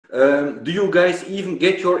Do you guys even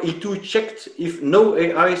get your E2 checked if no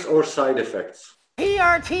AIs or side effects?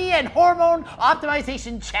 TRT and Hormone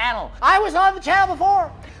Optimization channel. I was on the channel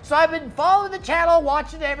before, so I've been following the channel,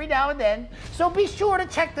 watching it every now and then, so be sure to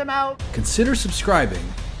check them out. Consider subscribing,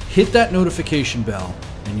 hit that notification bell,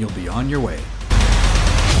 and you'll be on your way.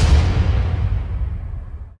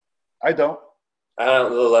 I don't. I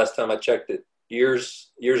don't know the last time I checked it. Years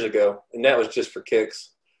ago, and that was just for kicks.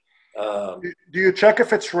 Do you check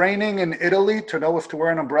if it's raining in Italy to know if to wear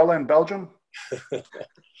an umbrella in Belgium?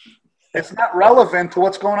 It's not relevant to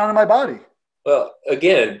what's going on in my body. Well,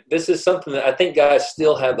 again, this is something that I think guys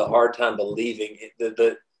still have the hard time believing.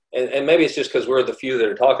 And maybe it's just because we're the few that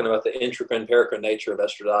are talking about the endocrine paracrine nature of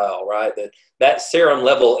estradiol, right? That serum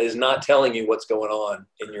level is not telling you what's going on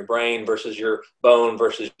in your brain versus your bone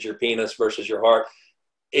versus your penis versus your heart.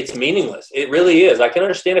 It's meaningless. It really is. I can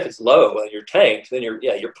understand if it's low and you're tanked, then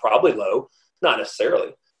you're probably low. Not necessarily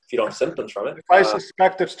if you don't have symptoms from it. If I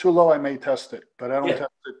suspect it's too low, I may test it, but I don't test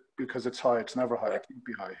it because it's high. It's never high. It can't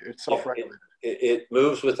be high. It's self-regulated. It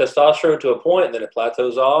moves with testosterone to a point, and then it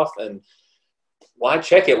plateaus off. And why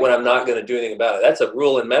check it when I'm not going to do anything about it? That's a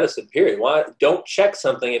rule in medicine, period. Why don't check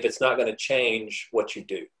something if it's not going to change what you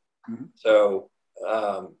do? Mm-hmm. So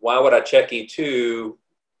why would I check E2?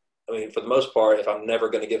 I mean, for the most part, if I'm never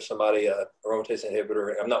going to give somebody a aromatase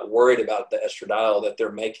inhibitor, I'm not worried about the estradiol that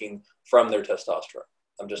they're making from their testosterone.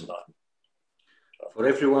 I'm just not. For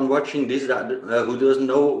everyone watching this who doesn't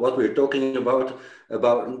know what we're talking about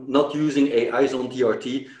not using AIs on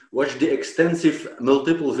TRT, watch the extensive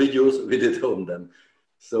multiple videos we did on them.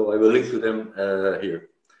 So I will link to them here.